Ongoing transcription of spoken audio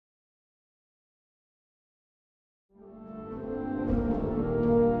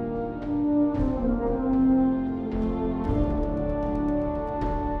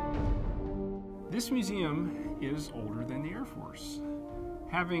This museum is older than the Air Force.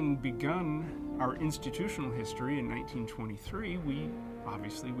 Having begun our institutional history in 1923, we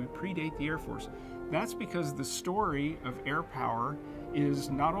predate the Air Force. That's because the story of air power is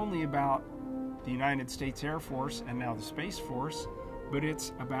not only about the United States Air Force and now the Space Force, but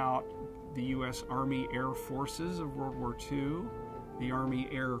it's about the U.S. Army Air Forces of World War II, the Army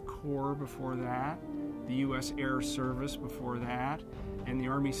Air Corps before that, the U.S. Air Service before that, and the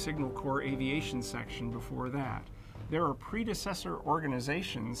Army Signal Corps Aviation Section before that. There are predecessor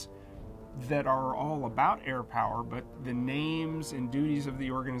organizations that are all about air power, but the names and duties of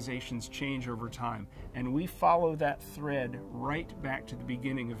the organizations change over time. And we follow that thread right back to the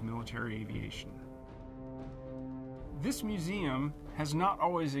beginning of military aviation. This museum has not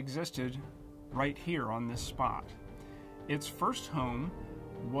always existed right here on this spot. Its first home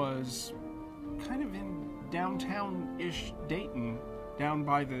was kind of in downtown-ish Dayton, down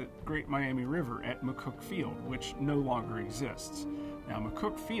by the Great Miami River at McCook Field, which no longer exists. Now,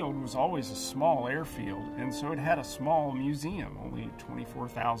 McCook Field was always a small airfield, and so it had a small museum, only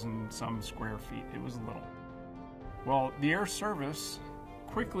 24,000 some square feet. It was little. Well, the Air Service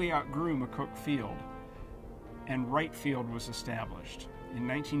quickly outgrew McCook Field, and Wright Field was established. In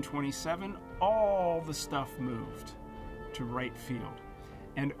 1927, all the stuff moved to Wright Field.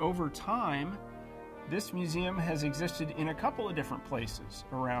 And over time, this museum has existed in a couple of different places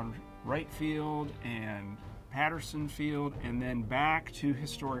around Wright Field and Patterson Field, and then back to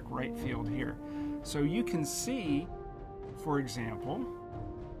historic Wright Field here. So you can see, for example,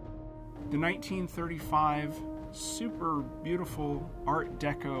 the 1935 super beautiful Art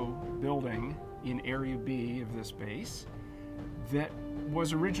Deco building in Area B of this base that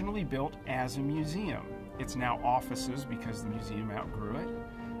was originally built as a museum. It's now offices because the museum outgrew it,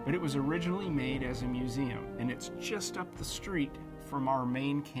 but it was originally made as a museum, and it's just up the street from our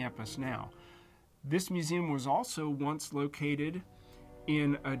main campus now. This museum was also once located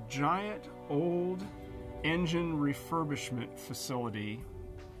in a giant old engine refurbishment facility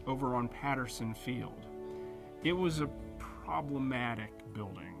over on Patterson Field. It was a problematic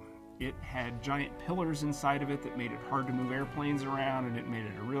building. It had giant pillars inside of it that made it hard to move airplanes around, and it made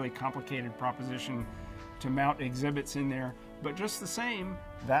it a really complicated proposition to mount exhibits in there. But just the same,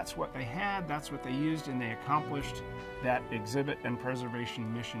 that's what they had, that's what they used, and they accomplished that exhibit and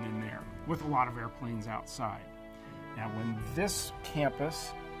preservation mission in there with a lot of airplanes outside. Now, when this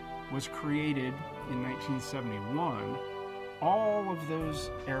campus was created in 1971, all of those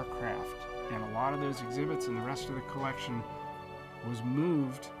aircraft and a lot of those exhibits and the rest of the collection was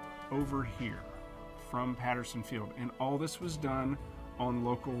moved over here from Patterson Field, and all this was done on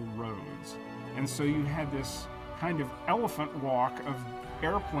local roads. And so you had this kind of elephant walk of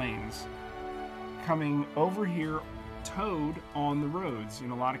airplanes coming over here towed on the roads,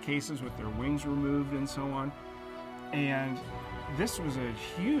 in a lot of cases with their wings removed and so on. And this was a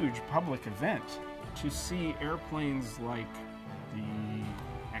huge public event to see airplanes like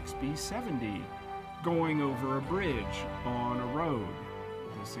the XB-70 going over a bridge on a road.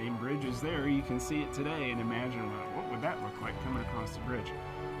 The same bridge is there, you can see it today, and imagine what would that look like coming across the bridge.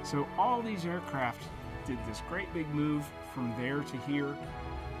 So all these aircraft did this great big move from there to here.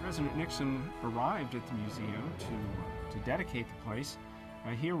 President Nixon arrived at the museum to dedicate the place.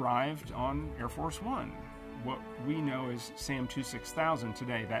 He arrived on Air Force One, what we know as SAM 26000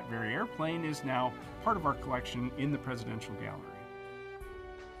 today. That very airplane is now part of our collection in the Presidential Gallery.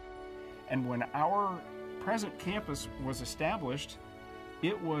 And when our present campus was established,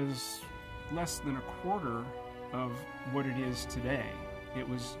 it was less than a quarter of what it is today. It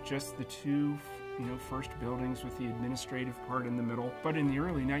was just the two first buildings with the administrative part in the middle. But in the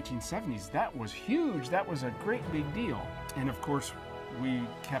early 1970s, that was huge. That was a great big deal. And of course, we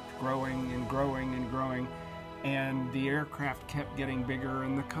kept growing and growing and growing, and the aircraft kept getting bigger,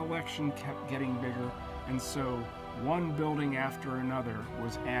 and the collection kept getting bigger. And so one building after another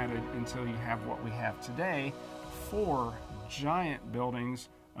was added until you have what we have today: 4 giant buildings,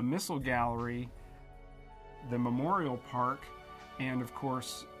 a missile gallery, the memorial park, and of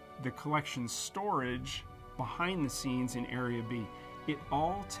course the collection storage behind the scenes in Area B. It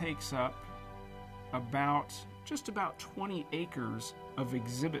all takes up just about 20 acres of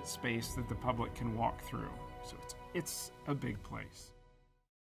exhibit space that the public can walk through. So it's a big place.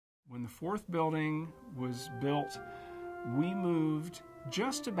 When the 4th building was built, we moved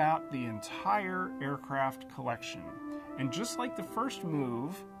just about the entire aircraft collection. And just like the first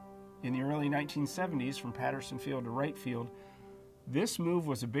move in the early 1970s from Patterson Field to Wright Field, this move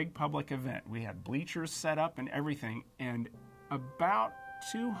was a big public event. We had bleachers set up and everything, and about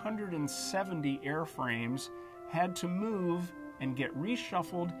 270 airframes had to move and get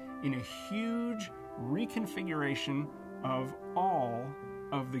reshuffled in a huge reconfiguration of all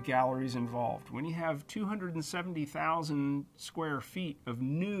of the galleries involved. When you have 270,000 square feet of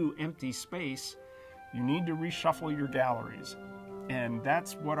new empty space, you need to reshuffle your galleries. And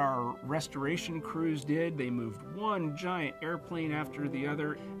that's what our restoration crews did. They moved one giant airplane after the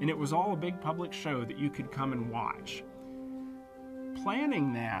other, and it was all a big public show that you could come and watch.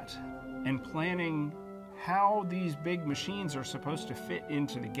 Planning that and planning how these big machines are supposed to fit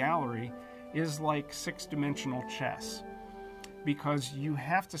into the gallery is like six-dimensional chess, because you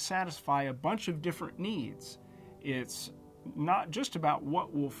have to satisfy a bunch of different needs. It's not just about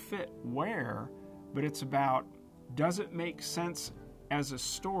what will fit where, but it's about, does it make sense as a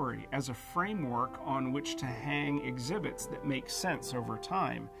story, as a framework on which to hang exhibits that make sense over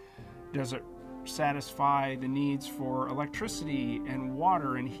time? Does it satisfy the needs for electricity and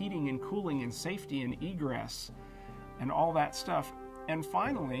water and heating and cooling and safety and egress and all that stuff? And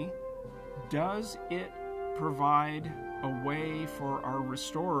finally, does it provide a way for our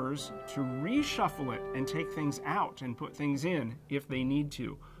restorers to reshuffle it and take things out and put things in if they need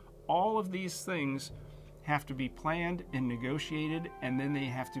to? All of these things have to be planned and negotiated, and then they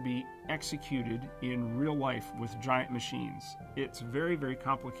have to be executed in real life with giant machines. It's very, very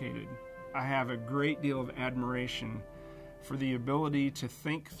complicated. I have a great deal of admiration for the ability to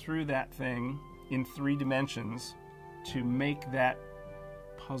think through that thing in 3 dimensions to make that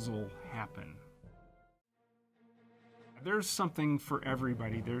puzzle happen. There's something for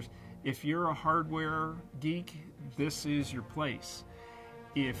everybody. If you're a hardware geek, this is your place.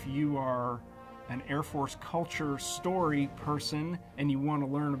 If you are an Air Force culture story person and you want to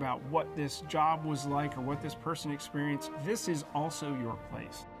learn about what this job was like or what this person experienced, this is also your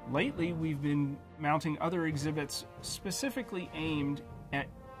place. Lately, we've been mounting other exhibits specifically aimed at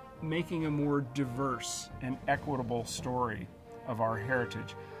making a more diverse and equitable story of our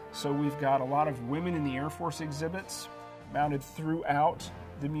heritage. So we've got a lot of women in the Air Force exhibits mounted throughout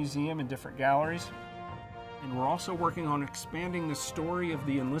the museum in different galleries. And we're also working on expanding the story of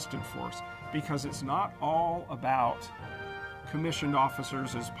the enlisted force, because it's not all about commissioned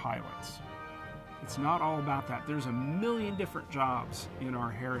officers as pilots. It's not all about that. There's a million different jobs in our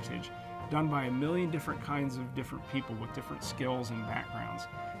heritage done by a million different kinds of different people with different skills and backgrounds.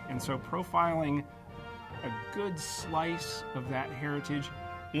 And so profiling a good slice of that heritage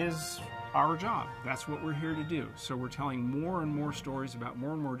is our job. That's what we're here to do. So we're telling more and more stories about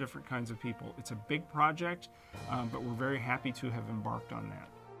more and more different kinds of people. It's a big project, but we're very happy to have embarked on that.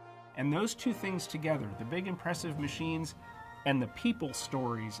 And those two things together, the big impressive machines and the people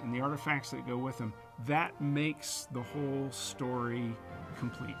stories and the artifacts that go with them, that makes the whole story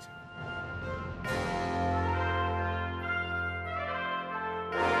complete.